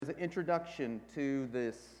introduction to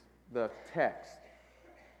the text.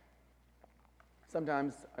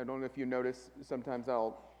 Sometimes, I don't know if you notice, sometimes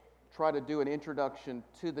I'll try to do an introduction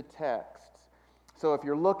to the text. So if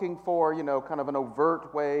you're looking for, kind of an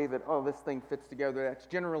overt way that, this thing fits together, that's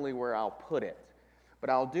generally where I'll put it.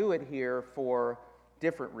 But I'll do it here for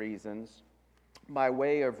different reasons. By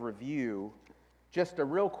way of review, just a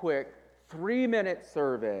real quick 3-minute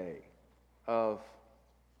survey of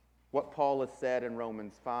what Paul has said in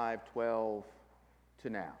Romans 5:12 to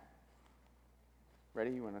now.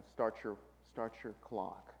 Ready? You want to start your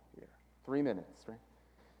clock here. 3 minutes, right?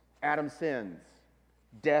 Adam sins.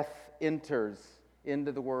 Death enters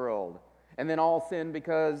into the world. And then all sin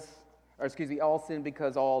because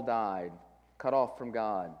all died, cut off from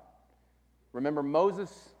God. Remember,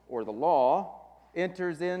 Moses, or the law,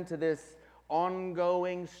 enters into this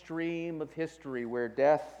ongoing stream of history where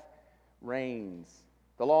death reigns.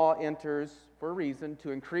 The law enters for a reason,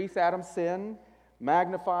 to increase Adam's sin,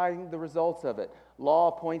 magnifying the results of it.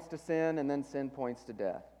 Law points to sin, and then sin points to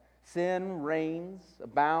death. Sin reigns,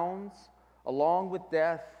 abounds, along with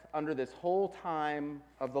death under this whole time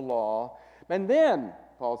of the law. And then,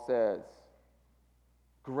 Paul says,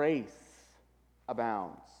 grace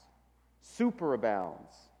abounds,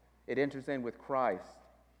 superabounds. It enters in with Christ.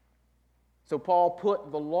 So Paul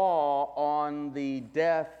put the law on the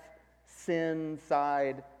death, sin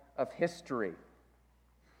side of history.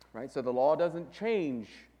 Right? So the law doesn't change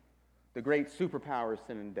the great superpower of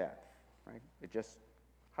sin and death. Right? It just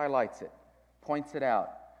highlights it, points it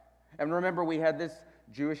out. And remember, we had this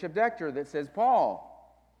Jewish objector that says, Paul,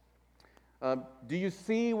 do you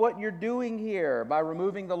see what you're doing here? By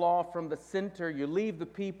removing the law from the center, you leave the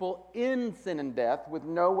people in sin and death with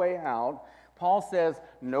no way out. Paul says,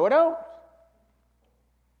 no, I don't.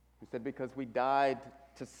 He said, because we died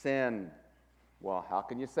to sin. Well, how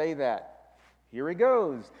can you say that? Here he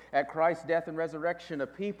goes. At Christ's death and resurrection, a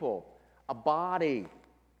people, a body,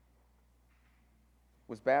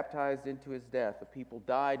 was baptized into his death. A people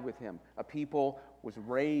died with him. A people was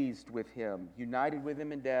raised with him, united with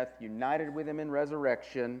him in death, united with him in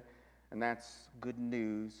resurrection. And that's good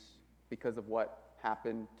news because of what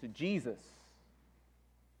happened to Jesus.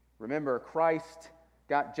 Remember, Christ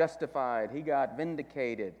got justified. He got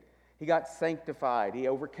vindicated. He got sanctified. He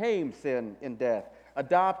overcame sin and death.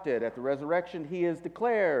 Adopted at the resurrection, he is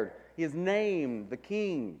declared. He is named the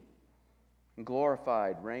King. And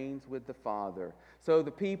glorified, reigns with the Father. So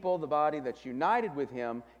the people, the body that's united with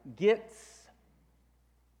him, gets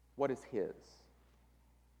what is his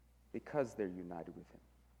because they're united with him.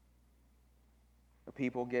 The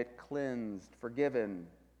people get cleansed, forgiven.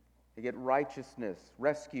 They get righteousness,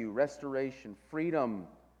 rescue, restoration, freedom,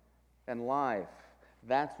 and life.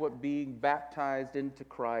 That's what being baptized into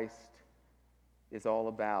Christ is all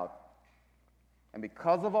about. And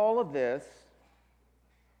because of all of this,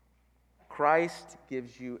 Christ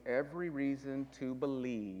gives you every reason to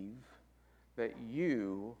believe that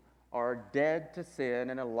you are dead to sin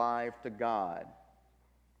and alive to God.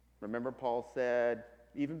 Remember, Paul said,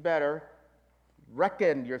 even better,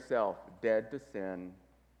 reckon yourself dead to sin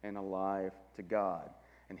and alive to God.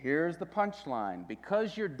 And here's the punchline.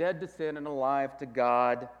 Because you're dead to sin and alive to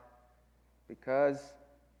God, because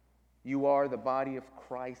you are the body of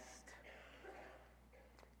Christ,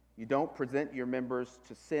 you don't present your members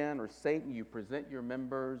to sin or Satan. You present your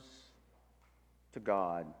members to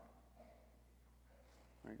God.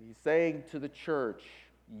 Right? He's saying to the church,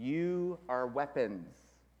 you are weapons.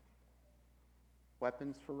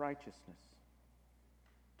 Weapons for righteousness.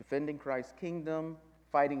 Defending Christ's kingdom,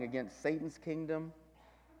 fighting against Satan's kingdom.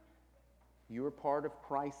 You are part of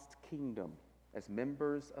Christ's kingdom as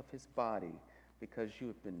members of his body because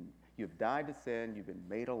you have died to sin, you've been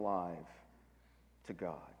made alive to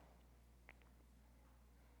God.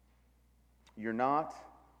 You're not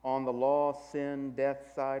on the law, sin,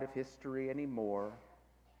 death side of history anymore.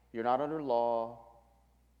 You're not under law,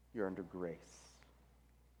 you're under grace.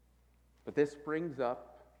 But this brings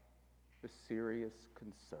up a serious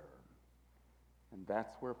concern. And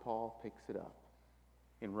that's where Paul picks it up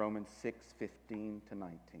in Romans 6:15 to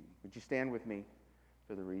 19. Would you stand with me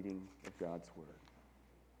for the reading of God's word?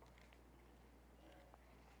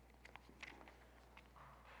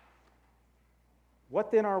 What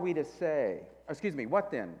then are we to say?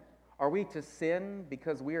 What then? Are we to sin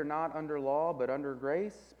because we are not under law but under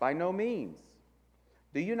grace? By no means.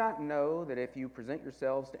 Do you not know that if you present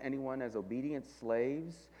yourselves to anyone as obedient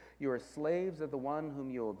slaves, you are slaves of the one whom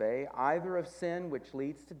you obey, either of sin which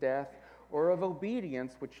leads to death or of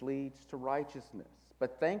obedience which leads to righteousness?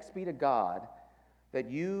 But thanks be to God that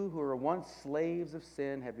you who were once slaves of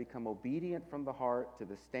sin have become obedient from the heart to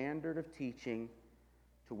the standard of teaching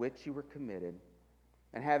to which you were committed,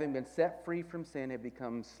 and having been set free from sin, have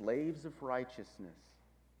become slaves of righteousness.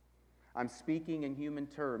 I'm speaking in human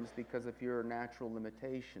terms because of your natural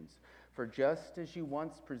limitations. For just as you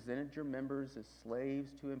once presented your members as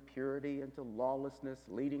slaves to impurity and to lawlessness,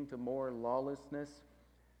 leading to more lawlessness,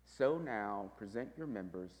 so now present your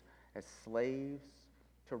members as slaves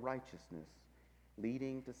to righteousness,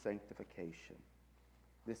 leading to sanctification.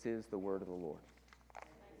 This is the word of the Lord.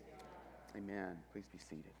 Amen. Please be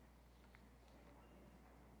seated.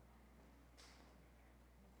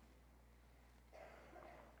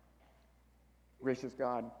 Gracious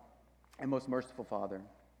God and most merciful Father,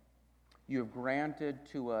 you have granted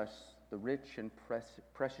to us the rich and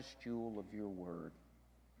precious jewel of your word.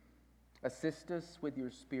 Assist us with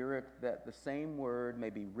your Spirit that the same word may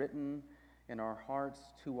be written in our hearts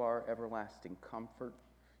to our everlasting comfort,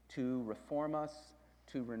 to reform us,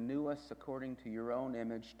 to renew us according to your own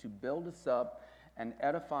image, to build us up and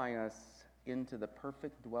edify us into the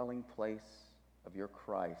perfect dwelling place of your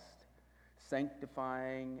Christ,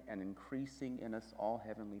 sanctifying and increasing in us all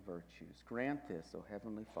heavenly virtues. Grant this, O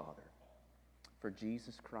Heavenly Father, for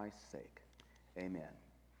Jesus Christ's sake. Amen.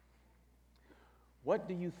 What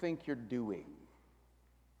do you think you're doing?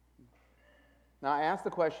 Now, I asked the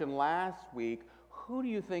question last week, who do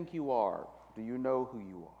you think you are? Do you know who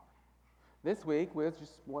you are? This week,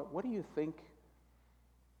 what do you think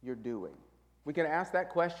you're doing? We can ask that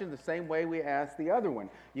question the same way we asked the other one.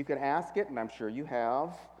 You can ask it, and I'm sure you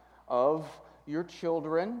have, of your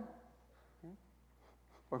children,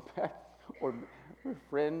 or a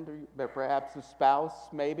friend, or perhaps a spouse,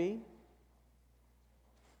 maybe.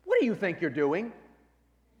 What do you think you're doing?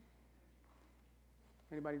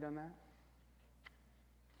 Anybody done that?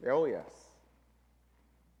 Oh, yes.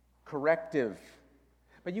 Corrective.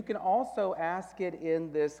 But you can also ask it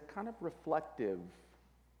in this kind of reflective,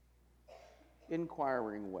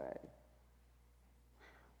 inquiring way.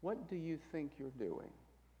 What do you think you're doing?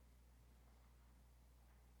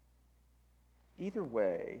 Either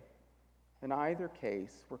way, in either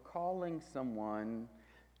case, we're calling someone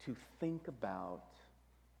to think about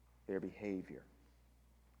their behavior.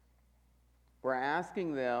 We're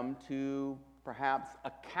asking them to perhaps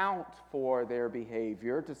account for their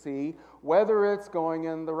behavior to see whether it's going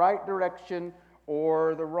in the right direction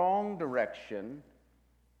or the wrong direction.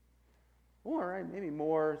 Or maybe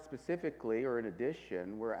more specifically, or in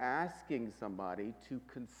addition, we're asking somebody to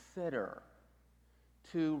consider,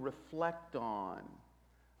 to reflect on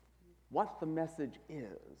what the message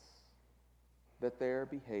is that their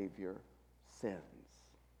behavior sends.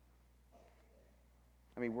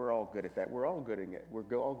 I mean, we're all good at that. We're all good at it. We're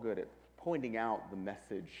all good at pointing out the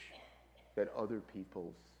message that other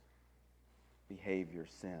people's behavior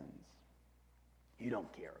sends. You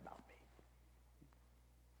don't care about me.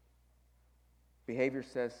 Behavior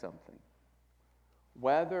says something.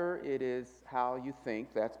 Whether it is how you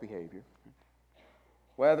think, that's behavior.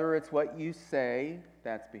 Whether it's what you say,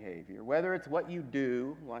 that's behavior. Whether it's what you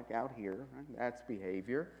do, like out here, that's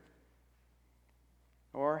behavior.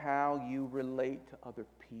 Or how you relate to other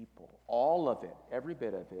people. All of it, every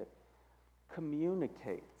bit of it,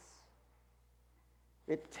 communicates.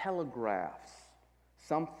 It telegraphs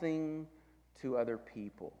something to other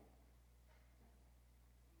people.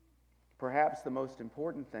 Perhaps the most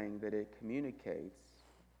important thing that it communicates,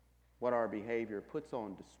 what our behavior puts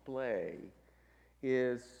on display,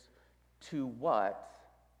 is to what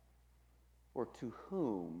or to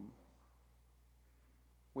whom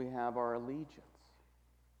we have our allegiance.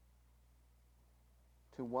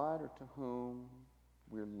 To what or to whom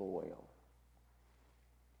we're loyal.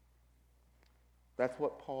 That's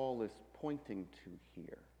what Paul is pointing to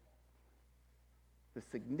here. The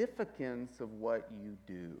significance of what you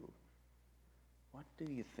do. What do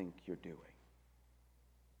you think you're doing?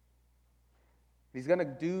 He's going to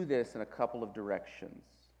do this in a couple of directions.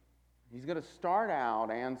 He's going to start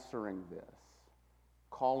out answering this,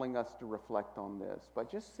 calling us to reflect on this, by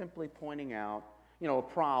just simply pointing out, a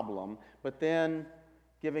problem, but then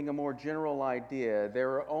giving a more general idea.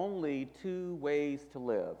 There are only two ways to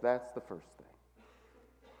live. That's the first thing.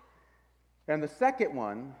 And the second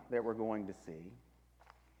one that we're going to see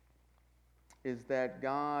is that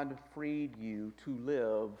God freed you to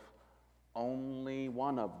live only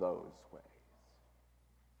one of those ways.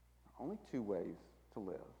 Only two ways to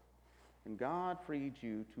live. And God freed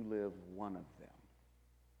you to live one of them.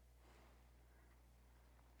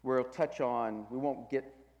 We'll touch on, we won't get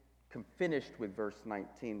finished with verse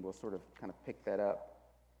 19. We'll sort of kind of pick that up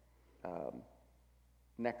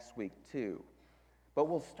next week too. But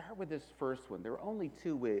we'll start with this first one. There are only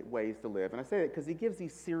two ways to live. And I say that because he gives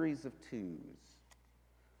these series of twos.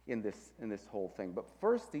 in this whole thing. But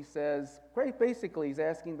first he says, basically he's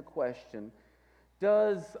asking the question,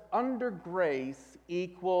 does under grace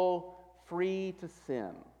equal free to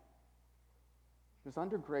sin? Does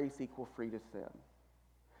under grace equal free to sin?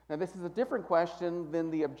 Now this is a different question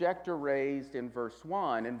than the objector raised in verse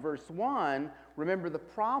 1. In verse 1, remember the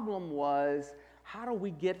problem was, how do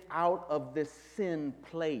we get out of this sin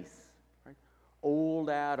place? Right? Old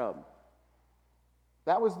Adam.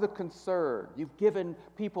 That was the concern. You've given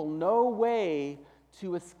people no way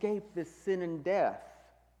to escape this sin and death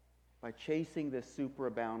by chasing this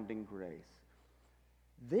superabounding grace.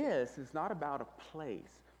 This is not about a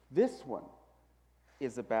place. This one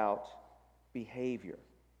is about behavior.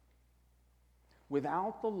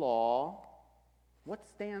 Without the law, what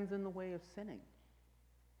stands in the way of sinning?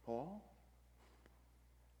 Paul?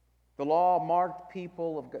 The law marked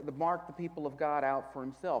the people of God out for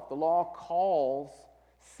himself. The law calls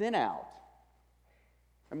sin out.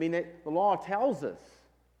 I mean, the law tells us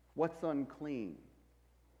what's unclean.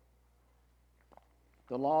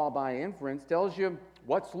 The law, by inference, tells you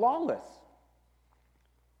what's lawless.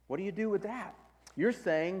 What do you do with that? You're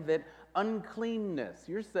saying that uncleanness,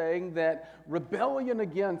 you're saying that rebellion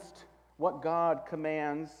against what God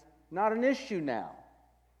commands, not an issue now.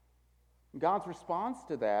 God's response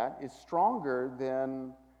to that is stronger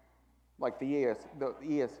than, like the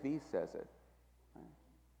ESV says it.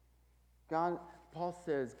 Paul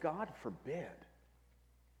says, God forbid.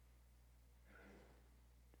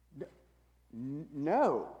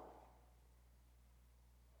 No.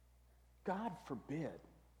 God forbid.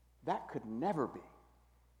 That could never be.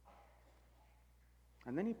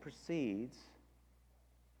 And then he proceeds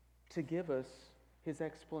to give us his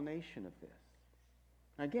explanation of this.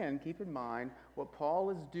 Again, keep in mind, what Paul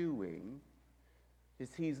is doing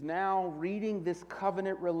is he's now reading this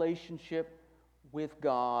covenant relationship with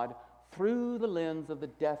God through the lens of the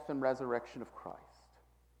death and resurrection of Christ.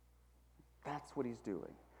 That's what he's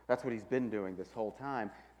doing. That's what he's been doing this whole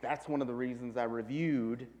time. That's one of the reasons I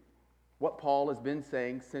reviewed what Paul has been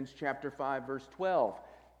saying since chapter 5, verse 12.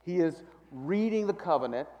 He is reading the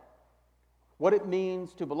covenant, what it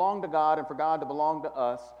means to belong to God and for God to belong to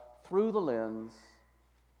us through the lens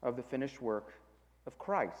of the finished work of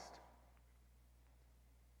Christ.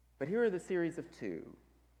 But here are the series of two.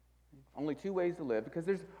 Only two ways to live, because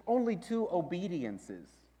there's only two obediences.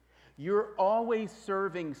 You're always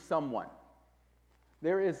serving someone.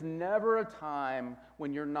 There is never a time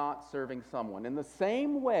when you're not serving someone. In the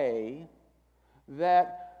same way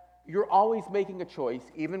that you're always making a choice,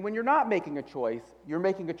 even when you're not making a choice, you're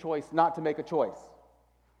making a choice not to make a choice.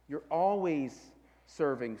 You're always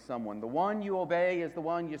serving someone. The one you obey is the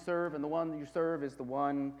one you serve, and the one that you serve is the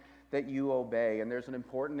one that you obey. And there's an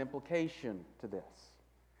important implication to this.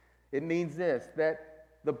 It means this, that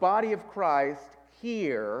the body of Christ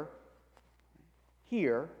here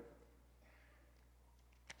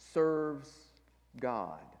serves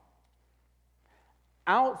God.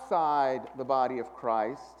 Outside the body of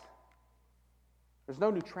Christ, there's no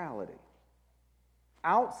neutrality.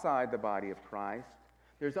 Outside the body of Christ,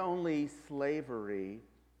 there's only slavery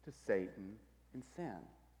to Satan and sin.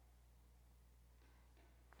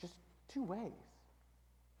 Just two ways.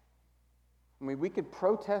 I mean, we could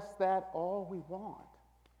protest that all we want.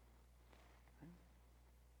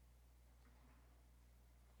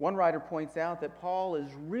 One writer points out that Paul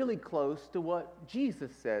is really close to what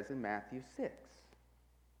Jesus says in Matthew 6.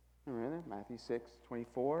 Remember that? Matthew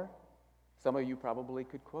 6:24. Some of you probably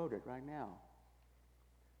could quote it right now.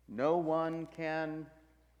 No one can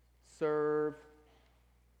serve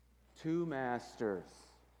two masters,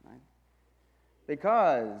 right?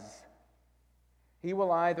 Because he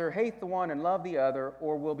will either hate the one and love the other,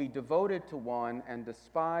 or will be devoted to one and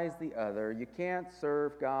despise the other. You can't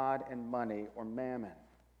serve God and money or mammon.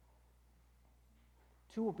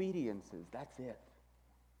 Two obediences, that's it.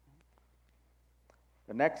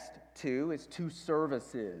 The next two is two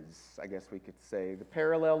services, I guess we could say. The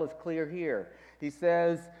parallel is clear here. He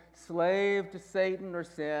says, slave to Satan or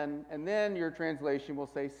sin, and then your translation will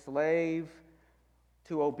say slave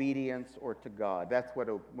to obedience or to God. That's what,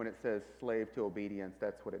 when it says slave to obedience,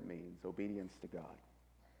 that's what it means, obedience to God.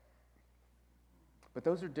 But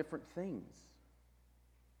those are different things.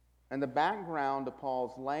 And the background of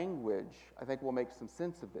Paul's language, I think, will make some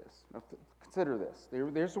sense of this. Now, consider this.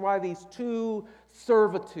 There's why these two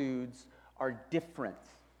servitudes are different.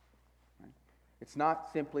 Right? It's not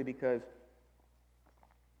simply because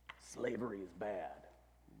slavery is bad.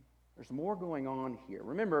 There's more going on here.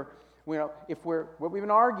 Remember, what we've been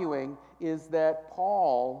arguing is that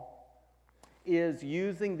Paul is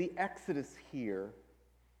using the Exodus here.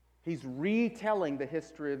 He's retelling the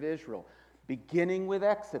history of Israel. beginning with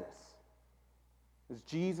Exodus. As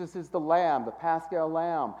Jesus is the lamb, the Paschal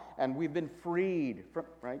lamb, and we've been freed from,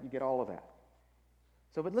 right? You get all of that.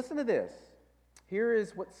 So, but listen to this. Here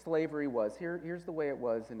is what slavery was. Here's the way it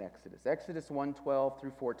was in Exodus. Exodus 1:12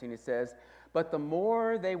 through 14, it says, "But the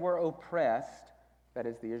more they were oppressed," that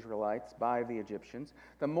is the Israelites, "by the Egyptians,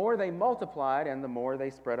 the more they multiplied and the more they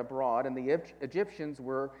spread abroad. And the Egyptians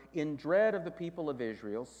were in dread of the people of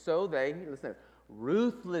Israel, so they," listen,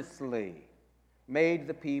 "ruthlessly made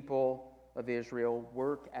the people of Israel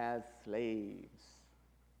work as slaves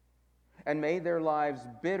and made their lives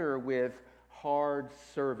bitter with hard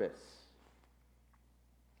service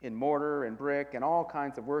in mortar and brick and all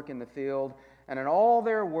kinds of work in the field. And in all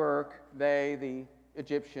their work, they," the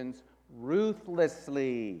Egyptians,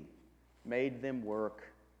 "ruthlessly made them work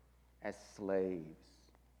as slaves.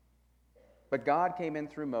 But God came in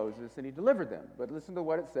through Moses and he delivered them." But listen to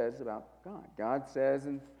what it says about God. God says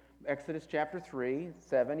in Exodus chapter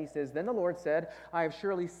 3:7, he says, "Then the Lord said, I have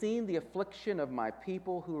surely seen the affliction of my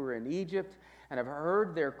people who are in Egypt, and have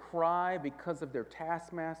heard their cry because of their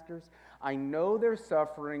taskmasters. I know their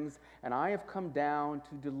sufferings, and I have come down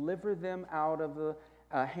to deliver them out of the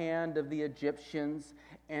hand of the Egyptians,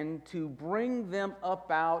 and to bring them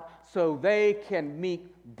up out so they can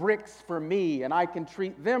make bricks for me, and I can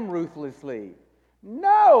treat them ruthlessly."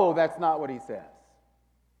 No, that's not what he says.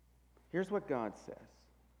 Here's what God says.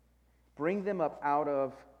 Bring them up out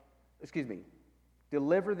of,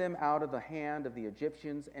 deliver them out of the hand of the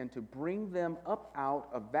Egyptians, and to bring them up out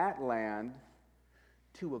of that land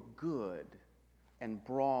to a good and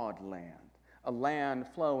broad land, a land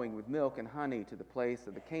flowing with milk and honey, to the place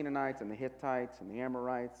of the Canaanites and the Hittites and the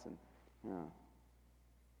Amorites. And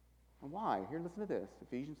why? Here, listen to this.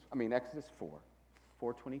 Exodus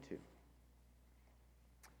 4:22.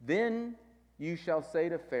 "Then you shall say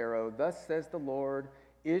to Pharaoh, Thus says the Lord,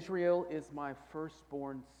 Israel is my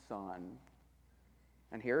firstborn son."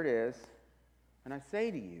 And here it is. "And I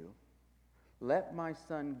say to you, let my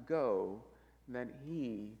son go, that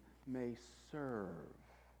he may serve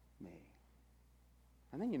me."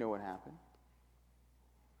 And then you know what happened.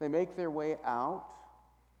 They make their way out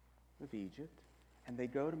of Egypt, and they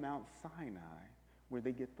go to Mount Sinai, where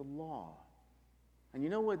they get the law. And you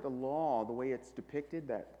know what the law, the way it's depicted,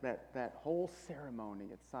 that whole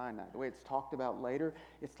ceremony at Sinai, the way it's talked about later,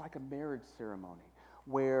 it's like a marriage ceremony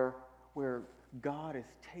where God is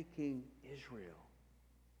taking Israel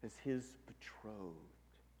as his betrothed.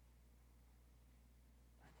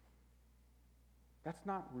 That's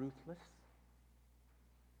not ruthless.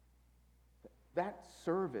 That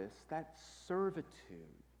service, that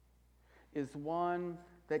servitude, is one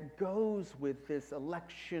that goes with this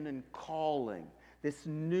election and calling, this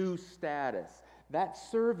new status. That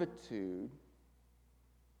servitude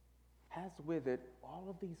has with it all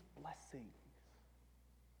of these blessings,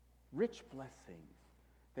 rich blessings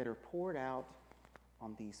that are poured out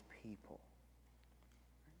on these people.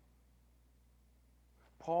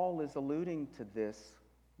 Paul is alluding to this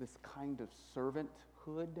kind of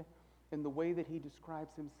servanthood in the way that he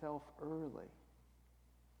describes himself early.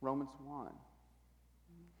 Romans 1.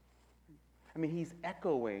 He's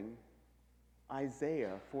echoing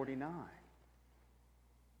Isaiah 49.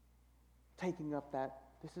 Taking up that,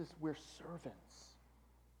 we're servants.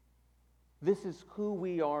 This is who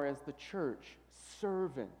we are as the church,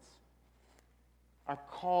 servants. Our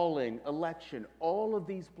calling, election, all of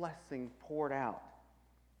these blessings poured out.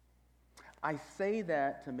 I say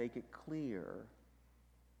that to make it clear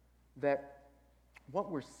that what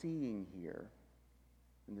we're seeing here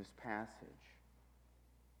in this passage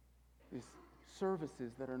is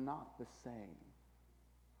services that are not the same.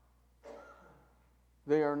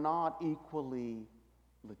 They are not equally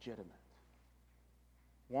legitimate.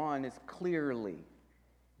 One is clearly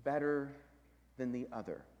better than the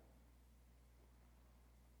other.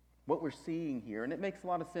 What we're seeing here, and it makes a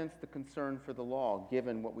lot of sense, the concern for the law,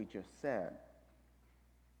 given what we just said.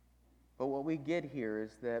 But what we get here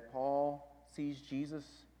is that Paul sees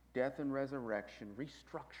Jesus' death and resurrection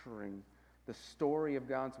restructuring the story of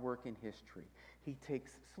God's work in history. He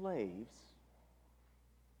takes slaves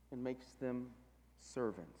and makes them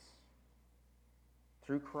servants.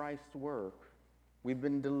 Through Christ's work, we've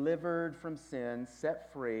been delivered from sin,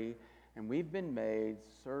 set free, and we've been made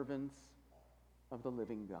servants of the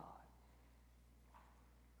living God.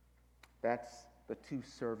 That's the two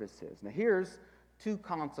services. Now here's two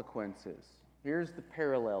consequences. Here's the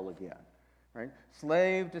parallel again, right?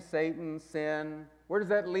 Slave to Satan, sin. Where does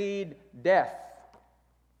that lead? Death.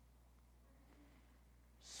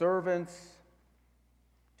 Servants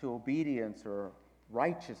to obedience or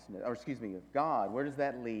righteousness, of God. Where does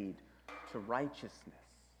that lead? To righteousness.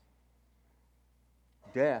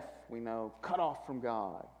 Death, we know, cut off from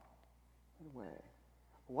God. Away.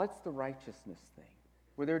 What's the righteousness thing?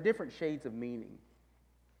 Well, there are different shades of meaning.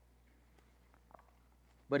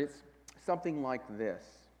 But it's something like this,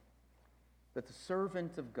 that the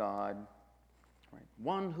servant of God, right,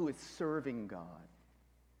 one who is serving God,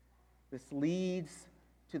 this leads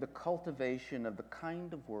to the cultivation of the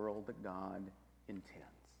kind of world that God intends.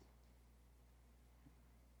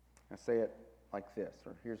 I say it like this,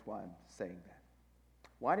 or here's why I'm saying that.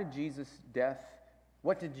 What did Jesus' death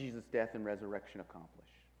and resurrection accomplish?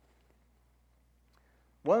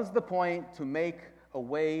 Was the point to make a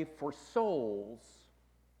way for souls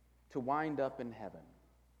to wind up in heaven?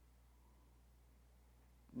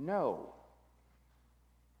 No.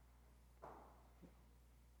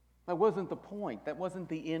 That wasn't the point. That wasn't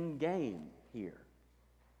the end game here.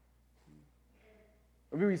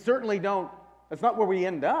 I mean, we certainly don't, that's not where we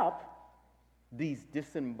end up. These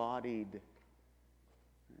disembodied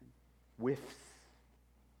whiffs.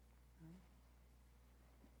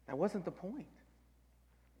 That wasn't the point.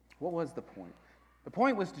 What was the point? The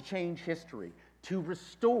point was to change history, to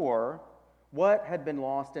restore what had been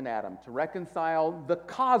lost in Adam, to reconcile the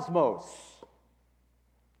cosmos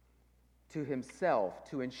to himself,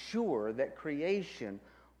 to ensure that creation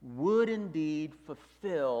would indeed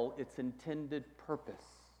fulfill its intended purpose.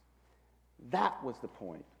 That was the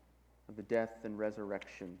point of the death and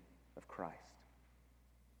resurrection of Christ.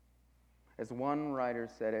 As one writer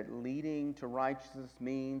said it, leading to righteousness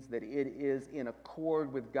means that it is in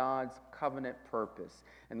accord with God's covenant purpose.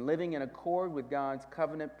 And living in accord with God's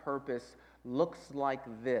covenant purpose looks like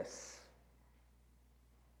this.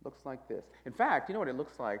 Looks like this. In fact, you know what it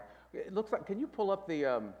looks like? It looks like, can you pull up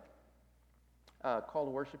the call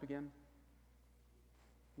to worship again?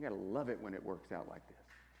 You gotta love it when it works out like this.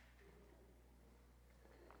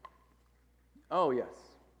 Oh, yes.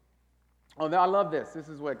 Oh, I love this. This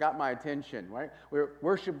is what got my attention, right? We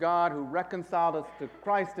worship God who reconciled us to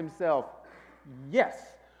Christ himself. Yes.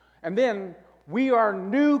 And then we are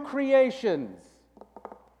new creations.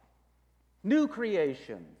 New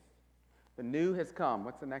creations. The new has come.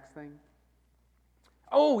 What's the next thing?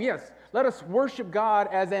 Oh, yes. Let us worship God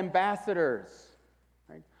as ambassadors.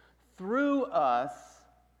 Right? Through us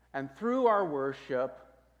and through our worship,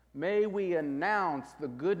 may we announce the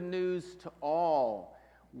good news to all.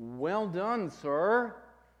 Well done, sir.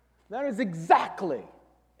 That is exactly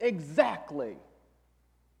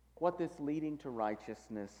what this leading to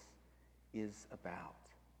righteousness is about.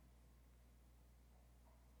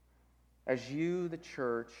 As you, the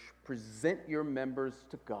church, present your members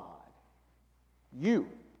to God, you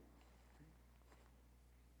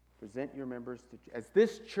present your members to, as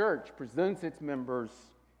this church presents its members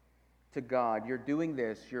to God, you're doing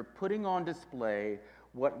this. You're putting on display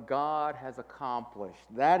what God has accomplished.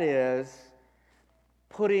 That is,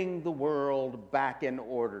 putting the world back in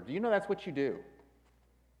order. Do you know that's what you do?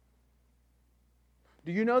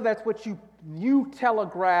 Do you know that's what you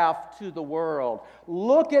telegraph to the world?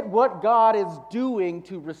 Look at what God is doing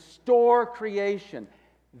to restore creation.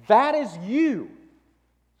 That is you,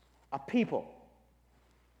 a people.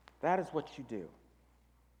 That is what you do.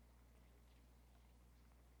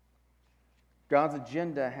 God's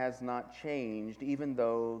agenda has not changed, even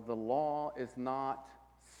though the law is not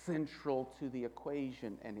central to the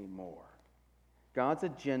equation anymore. God's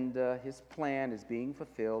agenda, his plan, is being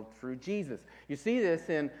fulfilled through Jesus. You see this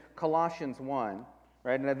in Colossians 1,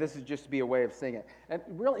 right? And this is just to be a way of saying it. And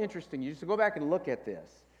real interesting, you just go back and look at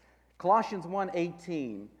this. Colossians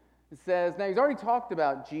 1:18, it says, now he's already talked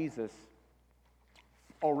about Jesus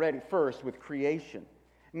already first with creation.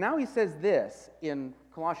 Now he says this in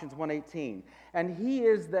Colossians 1:18, and he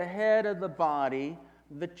is the head of the body,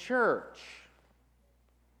 the church.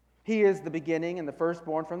 He is the beginning and the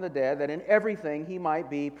firstborn from the dead, that in everything he might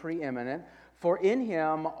be preeminent. For in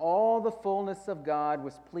him all the fullness of God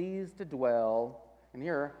was pleased to dwell,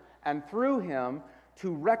 and through him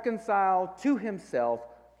to reconcile to himself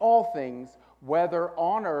all things, whether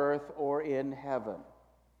on earth or in heaven.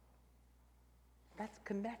 That's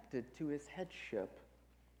connected to his headship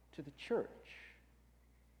to the church.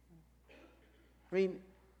 I mean,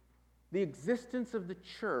 the existence of the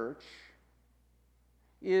church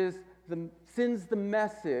sends the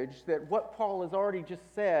message that what Paul has already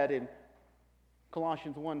just said in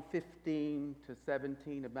Colossians 1:15 to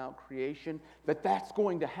 17 about creation, that's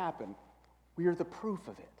going to happen. We are the proof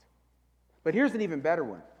of it. But here's an even better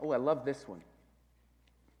one. Oh, I love this one.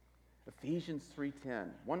 Ephesians 3:10,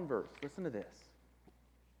 one verse. Listen to this.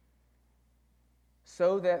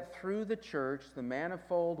 So that through the church the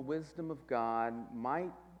manifold wisdom of God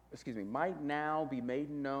might now be made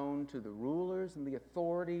known to the rulers and the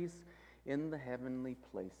authorities in the heavenly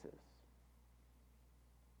places.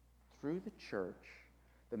 Through the church,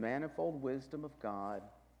 the manifold wisdom of God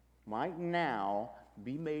might now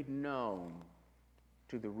be made known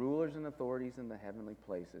to the rulers and authorities in the heavenly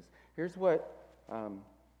places. Here's what a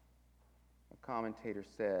commentator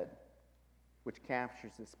said, which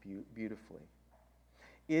captures this beautifully.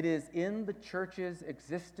 It is in the church's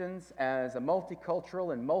existence as a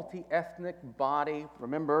multicultural and multi-ethnic body,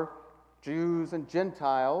 remember, Jews and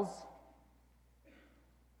Gentiles,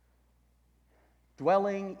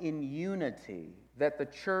 dwelling in unity, that the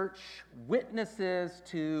church witnesses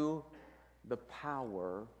to the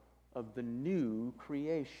power of the new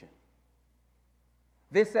creation.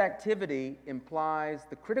 This activity implies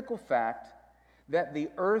the critical fact that the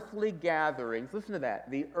earthly gatherings, listen to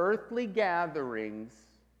that, the earthly gatherings,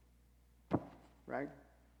 right?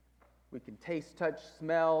 We can taste, touch,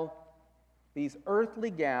 smell. These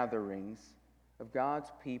earthly gatherings of God's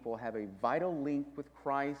people have a vital link with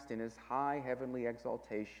Christ in his high heavenly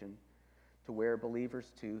exaltation, to where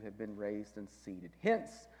believers too have been raised and seated. Hence,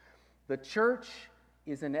 the church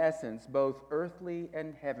is in essence both earthly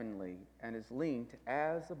and heavenly, and is linked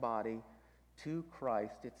as a body to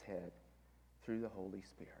Christ, its head, through the Holy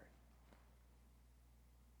Spirit,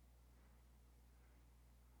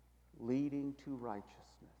 leading to righteousness,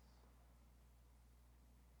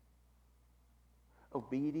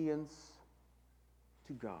 obedience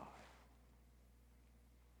to God,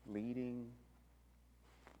 leading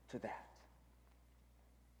to that.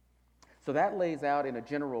 So that lays out in a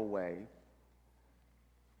general way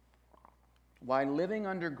why living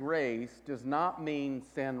under grace does not mean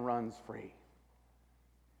sin runs free.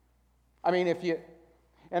 I mean, if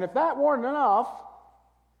that weren't enough,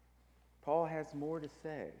 Paul has more to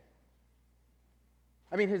say.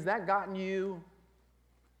 I mean, has that gotten you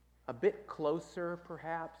a bit closer,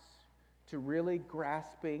 perhaps, to really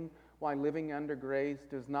grasping why living under grace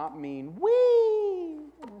does not mean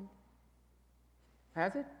whee?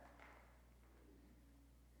 Has it?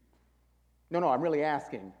 No, I'm really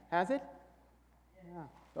asking. Has it? Yeah.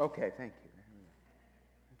 Okay, thank you.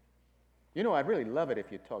 You know, I'd really love it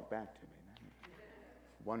if you'd talk back to me.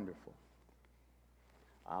 Wonderful.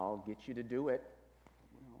 I'll get you to do it.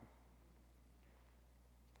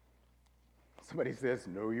 Somebody says,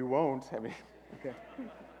 no, you won't. I mean, okay.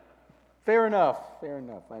 Fair enough.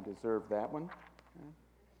 I deserve that one.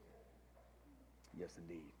 Yes,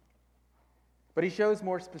 indeed. But he shows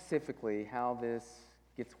more specifically how this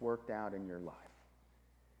gets worked out in your life.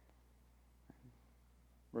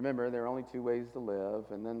 Remember, there are only two ways to live.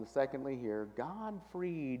 And then secondly here, God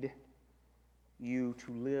freed you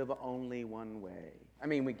to live only one way. I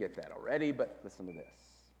mean, we get that already, but listen to this.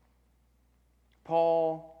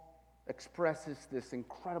 Paul expresses this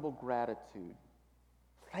incredible gratitude,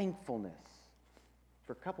 thankfulness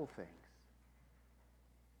for a couple things.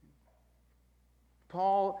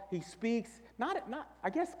 Paul, he speaks, not I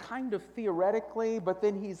guess kind of theoretically, but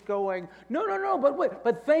then he's going, no, but wait,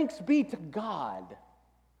 but thanks be to God.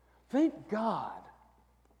 Thank God.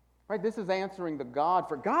 Right? This is answering the God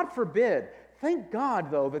forbid. Thank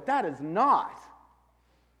God, though, that is not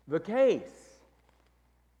the case.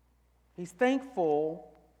 He's thankful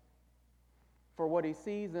for what he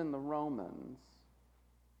sees in the Romans,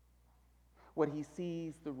 what he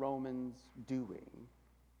sees the Romans doing.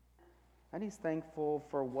 And he's thankful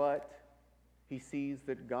for what he sees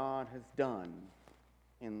that God has done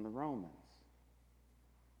in the Romans.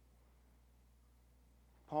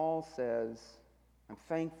 Paul says, I'm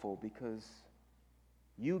thankful because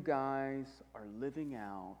you guys are living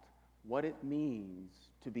out what it means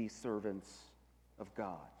to be servants of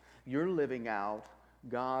God. You're living out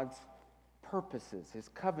God's purposes, his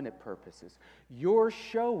covenant purposes. You're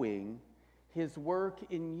showing his work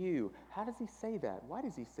in you. How does he say that? Why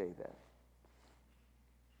does he say that?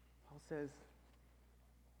 Paul says,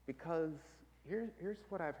 because here's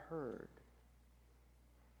what I've heard.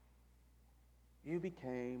 You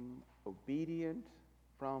became obedient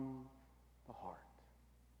from the heart.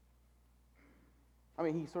 I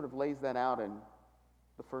mean, he sort of lays that out in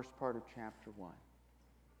the first part of chapter 1.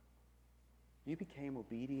 You became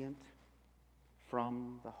obedient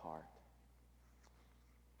from the heart.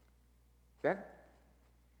 That,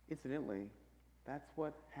 incidentally, that's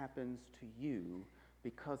what happens to you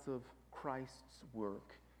because of Christ's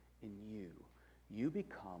work in you. You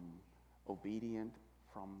become obedient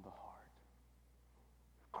from the heart.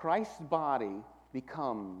 Christ's body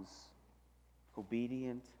becomes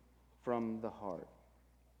obedient from the heart.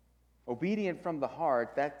 Obedient from the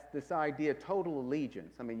heart, that's this idea of total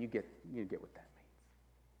allegiance. I mean, you get what that means.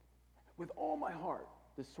 With all my heart,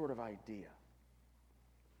 this sort of idea.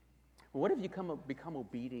 What have you become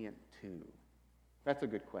obedient to? That's a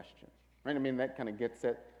good question, right? I mean, that kind of gets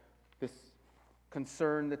at this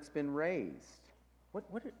concern that's been raised. What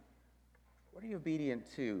are you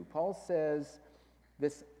obedient to? Paul says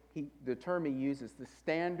the term he uses, the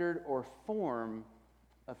standard or form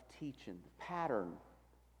of teaching, pattern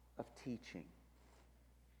of teaching.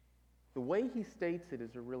 The way he states it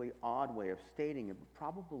is a really odd way of stating it, but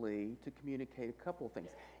probably to communicate a couple of things.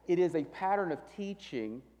 It is a pattern of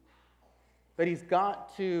teaching that he's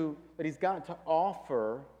got to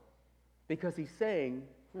offer, because he's saying,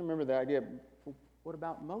 remember the idea, what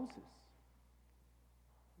about Moses?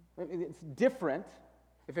 It's different.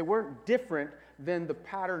 If it weren't different than the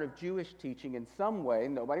pattern of Jewish teaching in some way,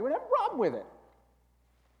 nobody would have a problem with it.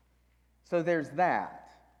 So there's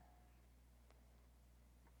that.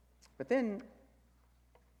 But then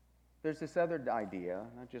there's this other idea,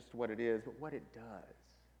 not just what it is, but what it does.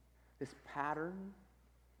 This pattern,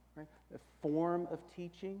 right, the form of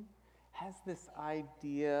teaching, has this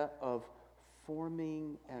idea of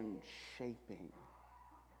forming and shaping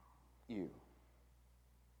you.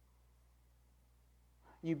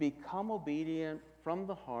 You become obedient from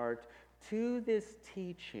the heart to this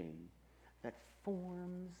teaching that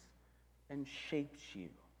forms and shapes you.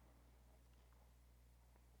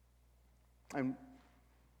 And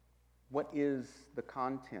what is the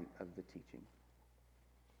content of the teaching?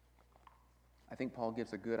 I think Paul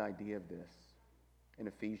gives a good idea of this in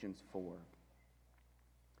Ephesians 4.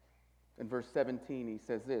 In verse 17, he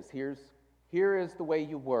says this, here is the way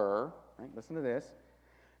you were. Right? Listen to this.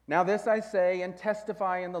 Now this I say and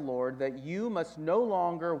testify in the Lord, that you must no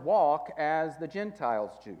longer walk as the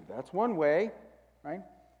Gentiles do. That's one way, right?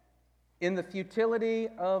 In the futility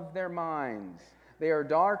of their minds. They are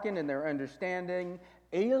darkened in their understanding,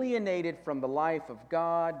 alienated from the life of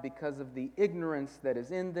God because of the ignorance that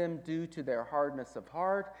is in them due to their hardness of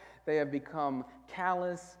heart. They have become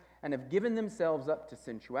callous and have given themselves up to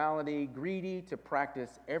sensuality, greedy to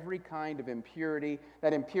practice every kind of impurity.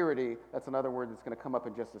 That impurity, that's another word that's going to come up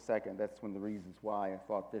in just a second. That's one of the reasons why I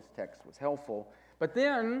thought this text was helpful. But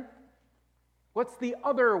then, what's the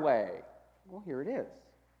other way? Well, here it is.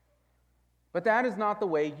 But that is not the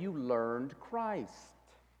way you learned Christ,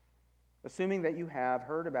 assuming that you have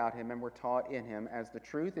heard about him and were taught in him, as the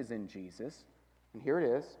truth is in Jesus. And here it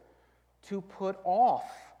is, to put off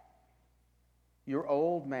your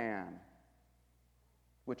old man,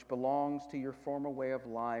 which belongs to your former way of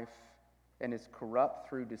life and is corrupt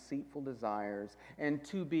through deceitful desires, and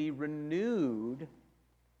to be renewed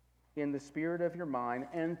in the spirit of your mind,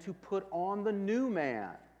 and to put on the new man,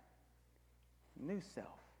 new self,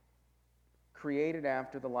 created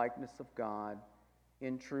after the likeness of God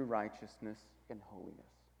in true righteousness and holiness.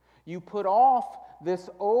 You put off this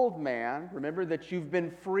old man, remember that you've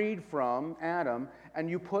been freed from Adam, and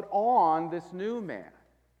you put on this new man.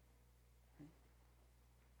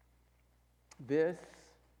 This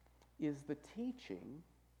is the teaching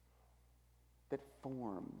that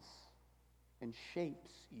forms and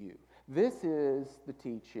shapes you. This is the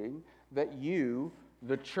teaching that you,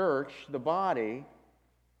 the church, the body,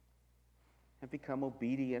 have become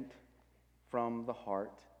obedient from the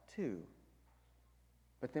heart to.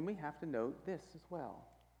 But then we have to note this as well.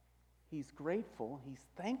 He's grateful, he's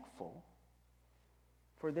thankful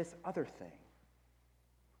for this other thing,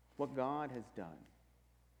 what God has done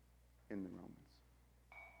in the Romans.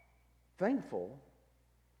 Thankful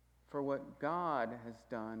for what God has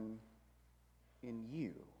done in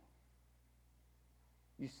you.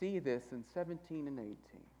 You see this in 17 and 18.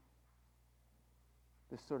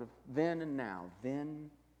 This sort of then and now,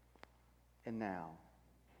 then and now.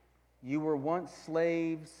 You were once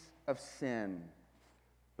slaves of sin,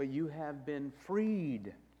 but you have been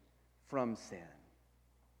freed from sin.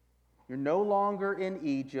 You're no longer in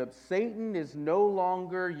Egypt. Satan is no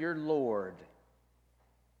longer your Lord.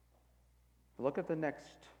 Look at the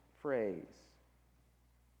next phrase.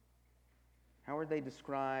 How are they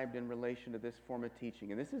described in relation to this form of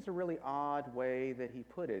teaching? And this is a really odd way that he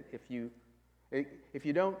put it. If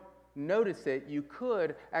you don't notice it, you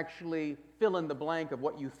could actually fill in the blank of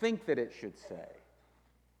what you think that it should say.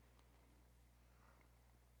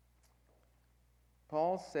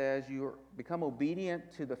 Paul says you become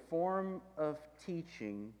obedient to the form of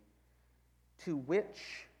teaching to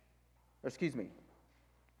which,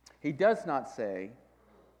 he does not say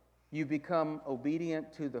you become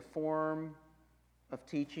obedient to the form of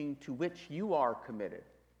teaching to which you are committed.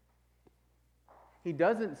 He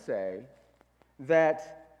doesn't say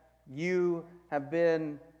that you have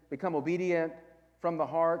become obedient from the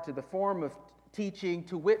heart to the form of teaching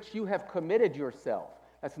to which you have committed yourself.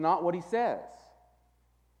 That's not what he says.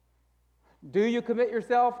 Do you commit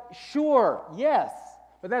yourself? Sure, yes.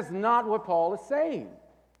 But that's not what Paul is saying.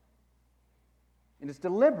 And it's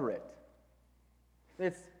deliberate.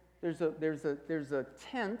 There's a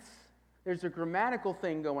tense, there's a grammatical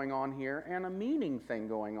thing going on here, and a meaning thing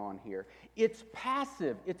going on here. It's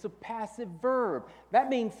passive. It's a passive verb. That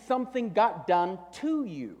means something got done to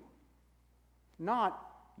you. Not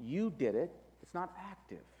you did it. It's not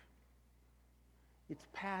active. It's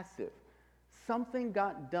passive. Something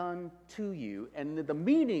got done to you, and the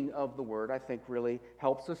meaning of the word, I think, really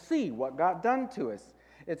helps us see what got done to us.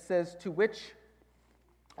 It says, to which,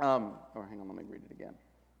 hang on, let me read it again.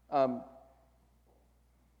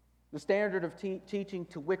 The standard of teaching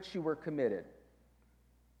to which you were committed.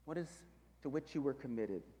 What is to which you were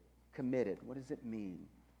committed? Committed, what does it mean?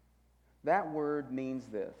 That word means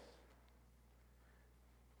this.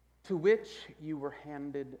 To which you were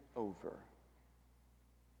handed over.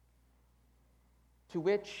 To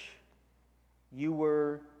which you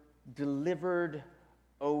were delivered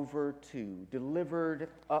over to, delivered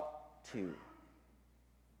up to.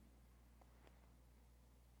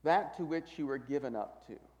 That to which you were given up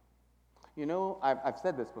to. You know, I've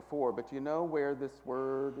said this before, but you know where this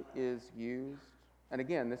word is used? And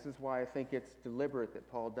again, this is why I think it's deliberate that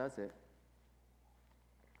Paul does it.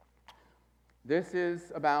 This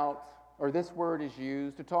word is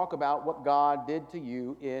used to talk about what God did to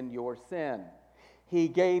you in your sin. He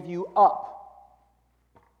gave you up.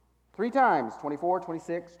 3 times, 24,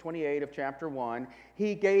 26, 28 of chapter 1.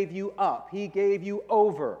 He gave you up. He gave you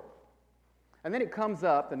over. And then it comes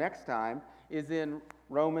up, the next time, is in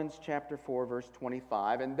Romans chapter 4, verse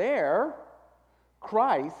 25. And there,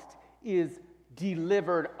 Christ is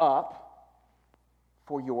delivered up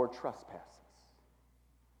for your trespasses.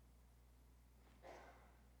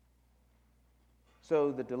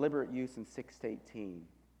 So the deliberate use in 6:18.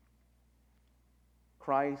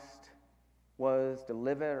 Christ was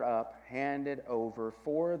delivered up, handed over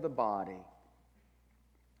for the body,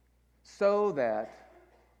 so that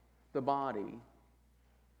the body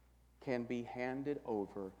can be handed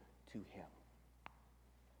over to him.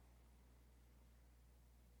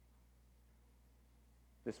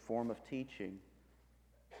 This form of teaching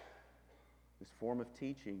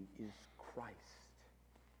is Christ.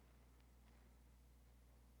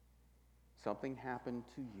 Something happened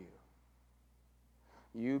to you.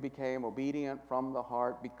 You became obedient from the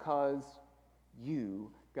heart because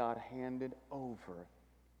you got handed over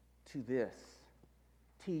to this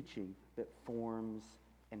teaching that forms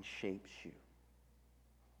and shapes you.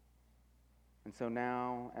 And so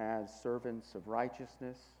now, as servants of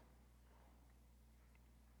righteousness,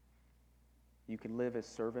 you can live as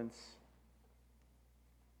servants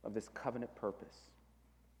of this covenant purpose.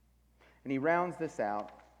 And he rounds this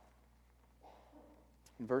out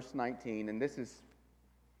in verse 19, and this is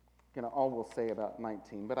all we'll say about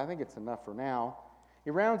 19, but I think it's enough for now. He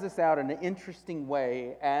rounds this out in an interesting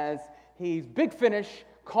way as he's big finish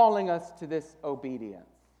calling us to this obedience.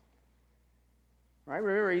 Right?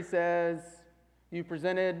 Remember, he says, you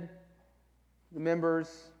presented your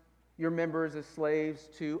members as slaves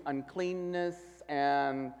to uncleanness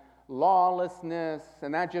and lawlessness,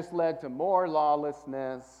 and that just led to more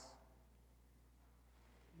lawlessness.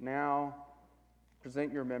 Now,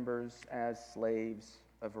 present your members as slaves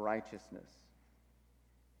of righteousness.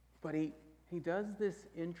 But he does this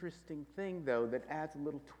interesting thing, though, that adds a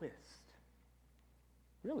little twist.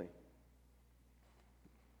 Really.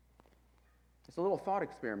 It's a little thought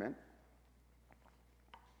experiment.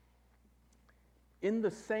 In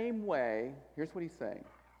the same way, here's what he's saying.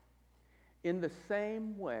 In the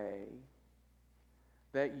same way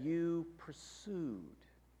that you pursued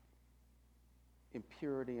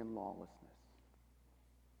impurity and lawlessness,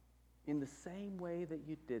 in the same way that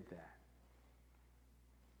you did that,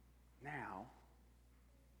 now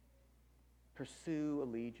pursue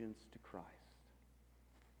allegiance to Christ.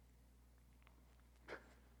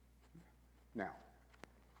 Now,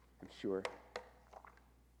 I'm sure,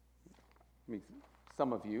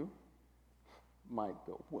 some of you might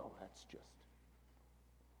go, well, that's just.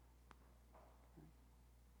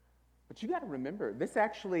 But you got to remember, this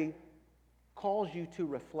actually calls you to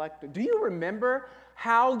reflect. Do you remember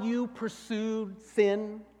how you pursued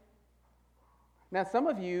sin? Now, some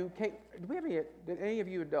of you, did any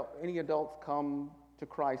adults come to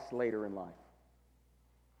Christ later in life?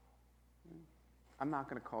 I'm not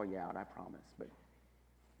going to call you out, I promise, but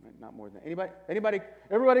not more than everybody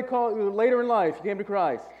call later in life you came to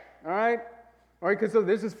Christ. All right, because so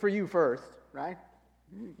this is for you first, right?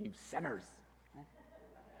 You sinners.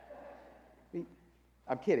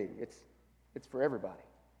 I'm kidding. It's for everybody.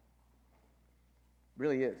 It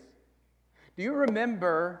really is. Do you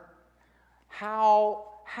remember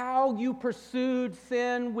how you pursued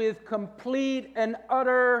sin with complete and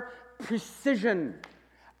utter precision.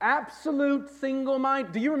 Absolute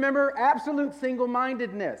single-minded. Do you remember absolute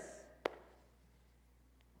single-mindedness?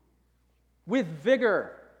 With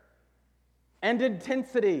vigor and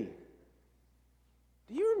intensity.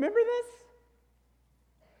 Do you remember this?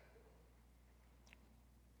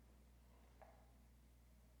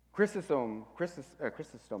 Chrysostom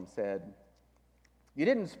said, "You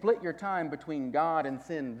didn't split your time between God and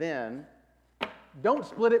sin then. Don't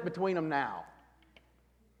split it between them now."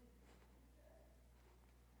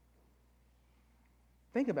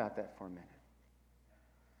 Think about that for a minute.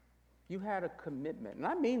 You had a commitment, and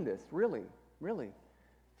I mean this, really, really.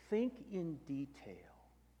 Think in detail.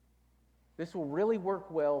 This will really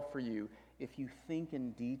work well for you if you think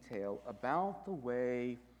in detail about the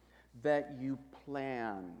way that you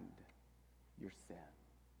planned your sin.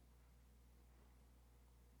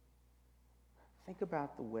 Think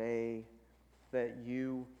about the way that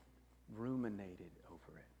you ruminated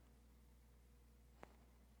over it.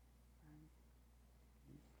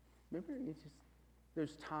 Remember,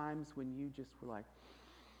 there's times when you just were like,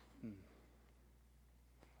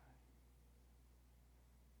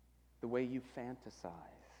 the way you fantasized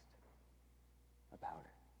about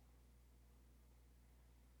it.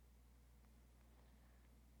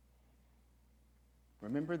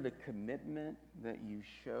 Remember the commitment that you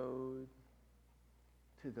showed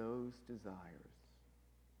to those desires.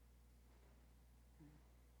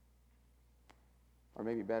 Or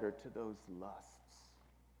maybe better, to those lusts.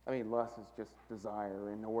 I mean, lust is just desire,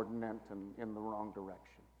 inordinate and in the wrong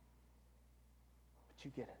direction. But you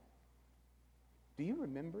get it. Do you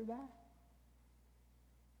remember that?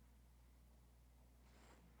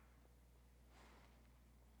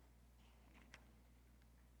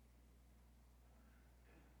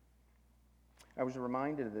 I was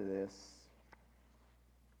reminded of this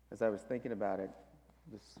as I was thinking about it,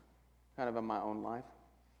 this kind of in my own life.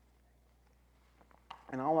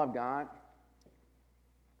 And all I've got,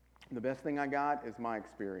 the best thing I got is my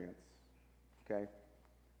experience, okay?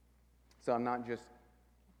 So I don't just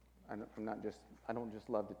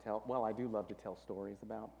love to tell, well, I do love to tell stories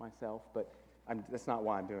about myself, but that's not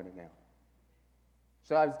why I'm doing it now.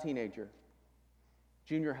 So I was a teenager,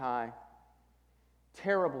 junior high,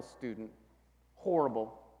 terrible student,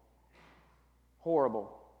 horrible.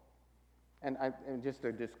 And just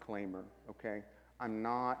a disclaimer, okay? I'm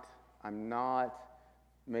not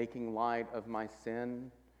making light of my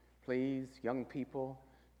sin. Please, young people,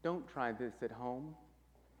 don't try this at home.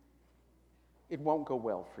 It won't go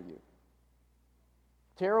well for you.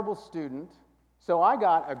 Terrible student. So I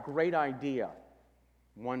got a great idea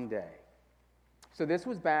one day. So this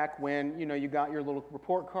was back when, you got your little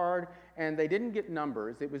report card, and they didn't get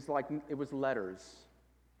numbers. It was letters.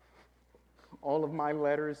 All of my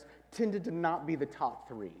letters tended to not be the top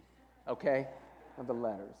 3, okay, of the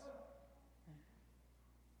letters.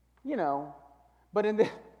 But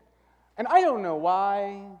and I don't know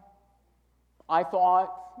why I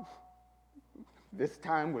thought this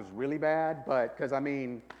time was really bad, but because I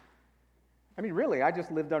mean, really, I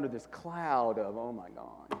just lived under this cloud of, oh my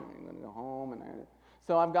God, I'm going to go home.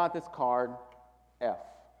 So I've got this card, F.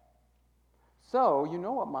 So, you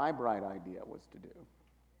know what my bright idea was to do?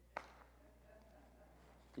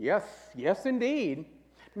 Yes, indeed.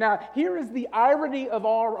 Now, here is the irony of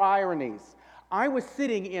all ironies. I was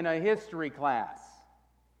sitting in a history class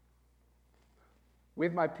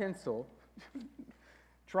with my pencil,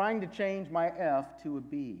 trying to change my F to a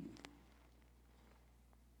B.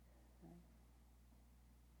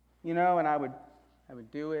 And I would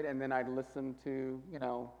do it, and then I'd listen to,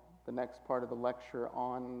 the next part of the lecture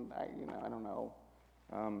on, I don't know,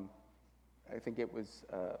 I think it was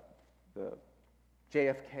the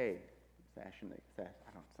JFK assassination,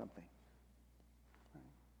 something.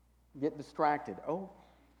 Get distracted. Oh,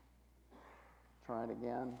 try it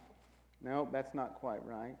again. No, that's not quite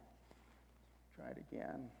right. Try it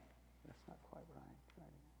again. That's not quite right. Try it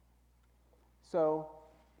again. So,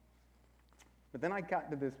 but then I got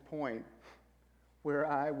to this point where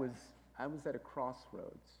I was at a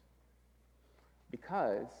crossroads.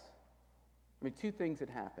 Because, two things had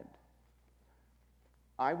happened.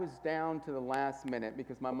 I was down to the last minute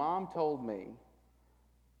because my mom told me,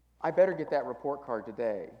 I better get that report card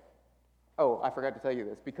today. Oh, I forgot to tell you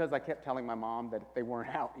this, because I kept telling my mom that they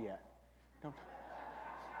weren't out yet.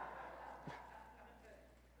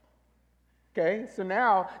 Okay, so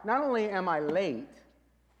now, not only am I late,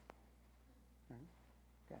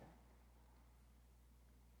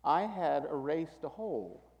 I had erased a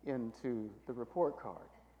hole into the report card.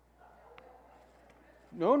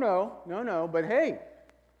 No, but hey,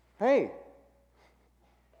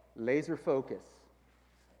 laser focus.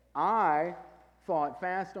 I thought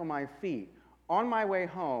fast on my feet. On my way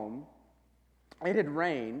home, it had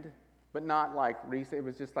rained, but not like recent. It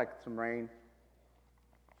was just like some rain.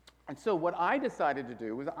 And so what I decided to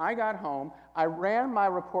do was I got home, I ran my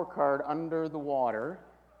report card under the water.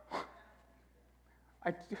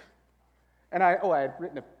 I had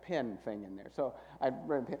written a pen thing in there. So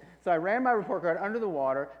I ran my report card under the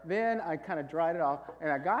water. Then I kind of dried it off,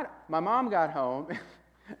 and my mom got home,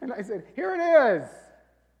 and I said, "Here it is,"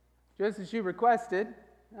 just as she requested.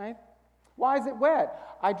 Right? Why is it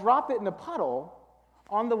wet? I dropped it in a puddle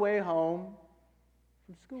on the way home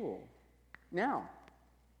from school. Now,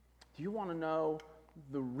 do you want to know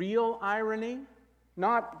the real irony?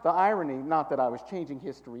 Not the irony, not that I was changing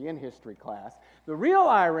history in history class. The real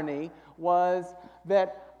irony was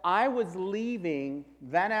that I was leaving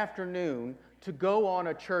that afternoon to go on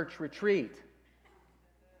a church retreat.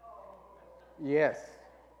 Yes.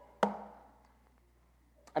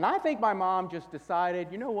 And I think my mom just decided,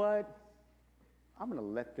 you know what? I'm going to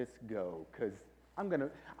let this go because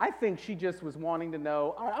I think she just was wanting to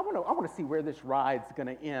know, I want to see where this ride's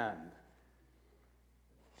going to end.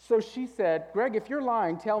 So she said, "Greg, if you're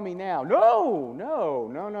lying, tell me now." No.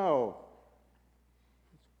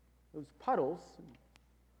 Those puddles,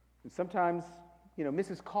 and sometimes,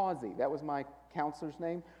 Mrs. Causey, that was my counselor's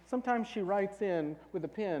name, sometimes she writes in with a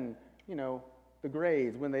pen, the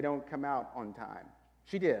grades when they don't come out on time.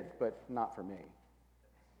 She did, but not for me.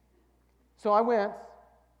 So I went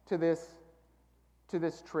to this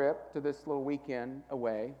trip, to this little weekend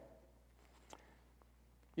away.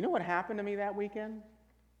 You know what happened to me that weekend?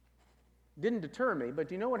 Didn't deter me, but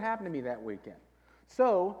do you know what happened to me that weekend?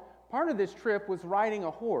 So, part of this trip was riding a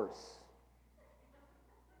horse.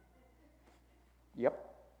 Yep.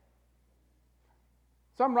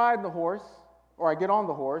 So I'm riding the horse, or I get on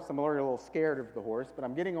the horse. I'm already a little scared of the horse, but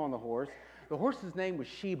I'm getting on the horse. The horse's name was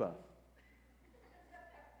Sheba.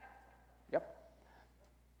 Yep.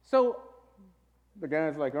 So the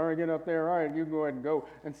guy's like, "All right, get up there. All right, you go ahead and go."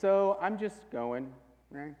 And so I'm just going,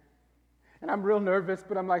 right? And I'm real nervous,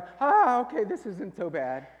 but I'm like, okay, this isn't so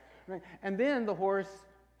bad. Right? And then the horse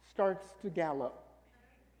starts to gallop.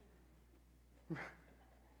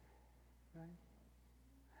 Right?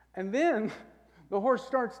 And then the horse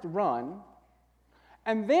starts to run.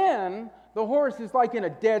 And then the horse is like in a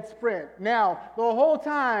dead sprint. Now, the whole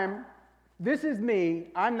time, this is me,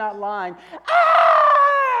 I'm not lying,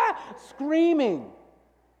 screaming.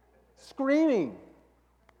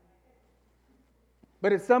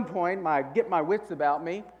 But at some point, I get my wits about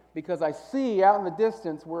me because I see out in the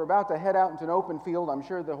distance we're about to head out into an open field. I'm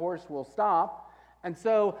sure the horse will stop. And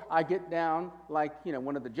so I get down like,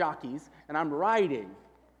 one of the jockeys, and I'm riding.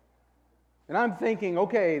 And I'm thinking,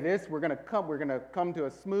 okay, we're going to come to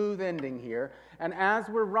a smooth ending here. And as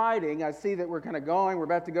we're riding, I see that we're kind of going. We're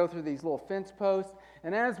about to go through these little fence posts.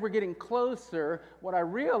 And as we're getting closer, what I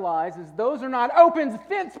realize is those are not open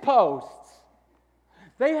fence posts.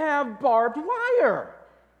 They have barbed wire.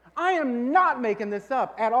 I am not making this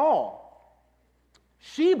up at all.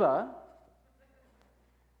 Sheba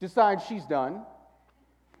decides she's done.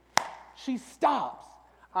 She stops.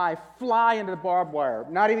 I fly into the barbed wire.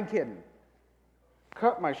 Not even kidding.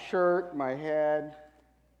 Cut my shirt, my head.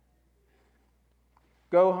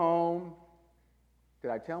 Go home.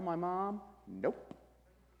 Did I tell my mom? Nope.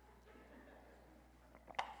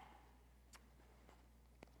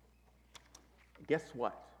 Guess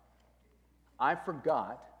what? I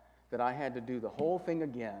forgot that I had to do the whole thing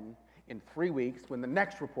again in 3 weeks when the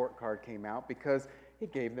next report card came out because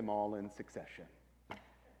it gave them all in succession.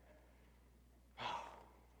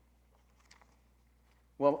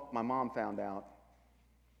 Well, my mom found out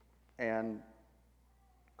and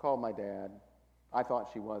called my dad. I thought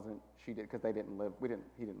she wasn't. She did because he didn't live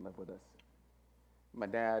with us. My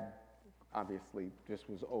dad obviously just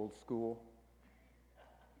was old school.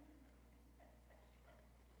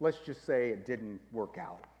 Let's just say it didn't work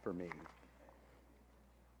out for me.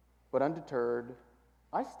 But undeterred,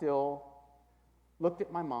 I still looked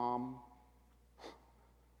at my mom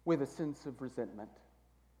with a sense of resentment.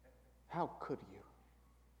 How could you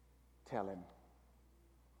tell him?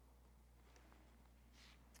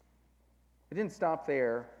 It didn't stop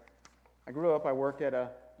there. I grew up, I worked at a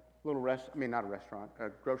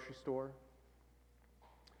grocery store.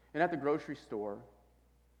 And at the grocery store,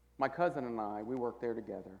 my cousin and I, we worked there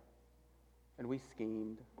together, and we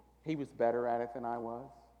schemed. He was better at it than I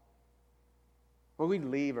was. Well, we'd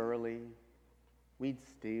leave early. We'd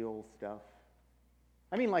steal stuff.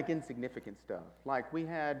 I mean, like insignificant stuff. Like we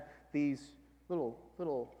had these little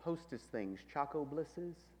Hostess things, Choco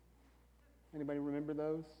Blisses. Anybody remember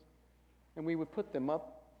those? And we would put them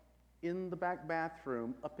up in the back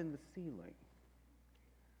bathroom up in the ceiling.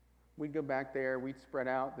 We'd go back there, we'd spread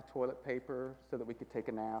out the toilet paper so that we could take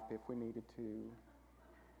a nap if we needed to.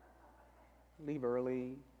 Leave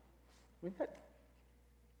early. We had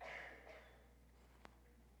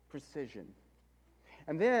precision.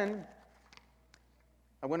 And then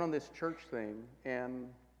I went on this church thing, and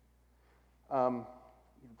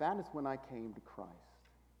that is when I came to Christ.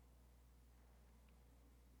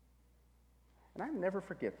 And I'll never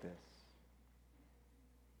forget this.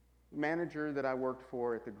 Manager that I worked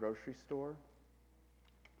for at the grocery store,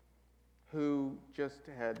 who just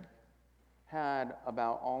had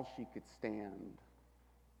about all she could stand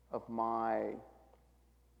of my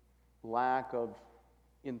lack of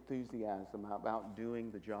enthusiasm about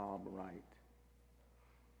doing the job right.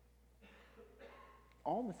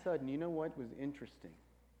 All of a sudden, you know what was interesting?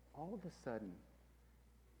 All of a sudden,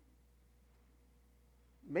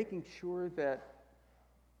 making sure that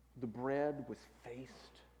the bread was faced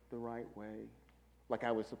the right way, like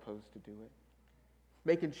I was supposed to do it.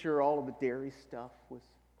 Making sure all of the dairy stuff was,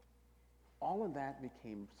 all of that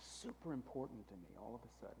became super important to me all of a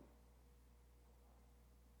sudden.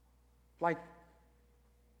 Like,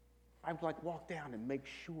 I would walk down and make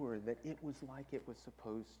sure that it was like it was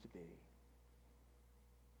supposed to be.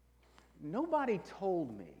 Nobody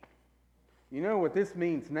told me, you know what this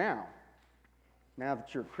means now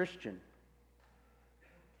that you're a Christian.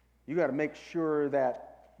 You got to make sure that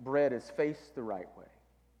bread is faced the right way.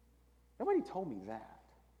 Nobody told me that.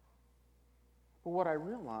 But what I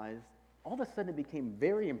realized, all of a sudden it became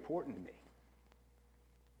very important to me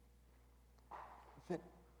that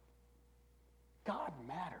God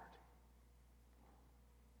mattered.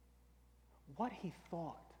 What he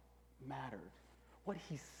thought mattered. What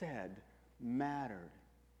he said mattered.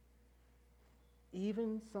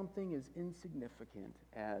 Even something as insignificant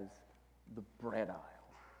as the bread aisle.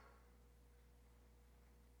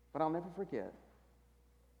 But I'll never forget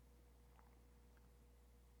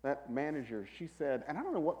that manager. She said, and I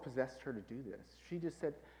don't know what possessed her to do this. She just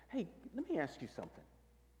said, hey, let me ask you something.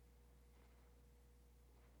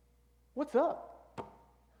 What's up?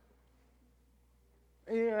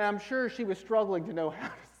 And I'm sure she was struggling to know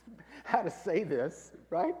how to say this,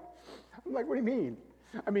 right? I'm like, what do you mean?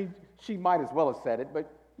 I mean, she might as well have said it,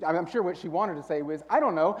 but I'm sure what she wanted to say was, I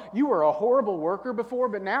don't know, you were a horrible worker before,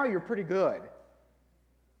 but now you're pretty good.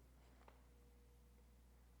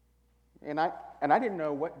 And I didn't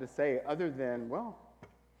know what to say other than, well,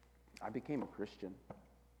 I became a Christian.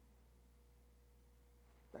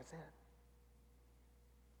 That's it.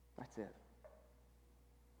 That's it.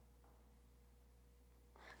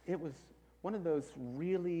 It was one of those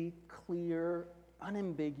really clear,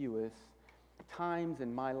 unambiguous times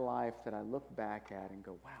in my life that I look back at and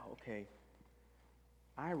go, wow, okay,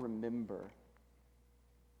 I remember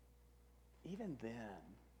even then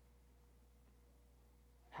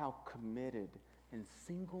how committed and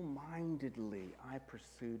single-mindedly I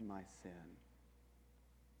pursued my sin.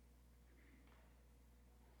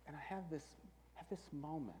 And I have this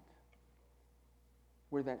moment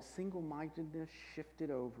where that single-mindedness shifted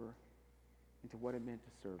over into what it meant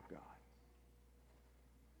to serve God.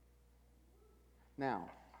 Now,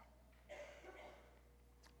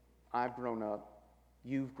 I've grown up,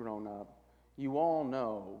 you've grown up, you all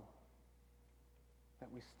know that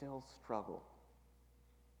we still struggle.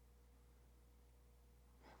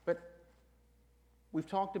 But we've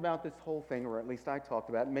talked about this whole thing, or at least I talked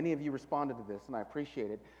about it. Many of you responded to this, and I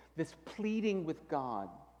appreciate it. This pleading with God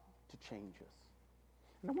to change us.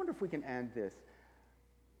 And I wonder if we can add this.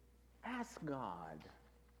 Ask God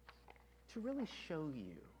to really show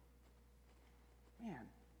you, man,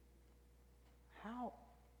 how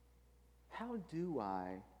do I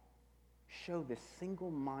show this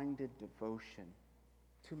single-minded devotion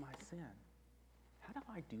to my sin? How do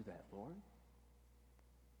I do that, Lord?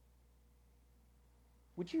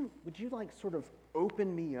 Would you sort of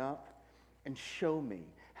open me up and show me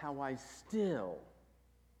how I still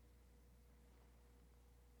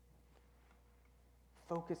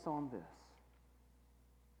focus on this?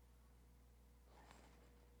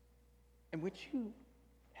 And would you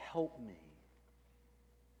help me,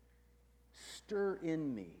 stir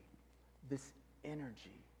in me this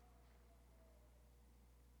energy,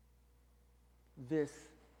 this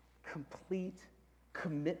complete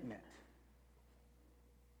commitment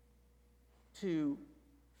to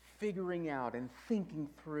figuring out and thinking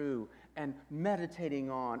through and meditating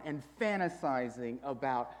on and fantasizing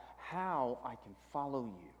about how I can follow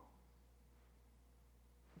you?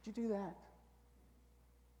 Would you do that?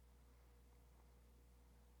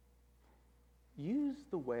 Use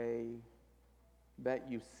the way that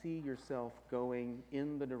you see yourself going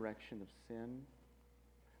in the direction of sin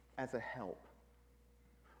as a help,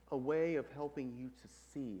 a way of helping you to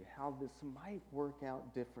see how this might work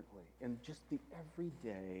out differently in just the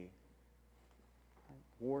everyday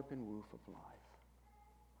warp and woof of life.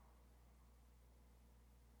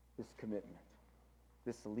 This commitment,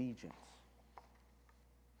 this allegiance.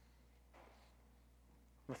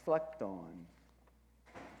 Reflect on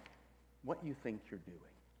what you think you're doing.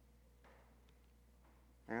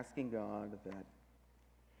 Asking God that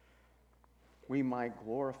we might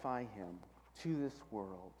glorify Him to this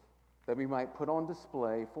world, that we might put on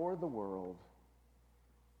display for the world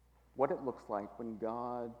what it looks like when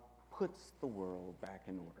God puts the world back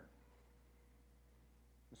in order.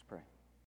 Let's pray.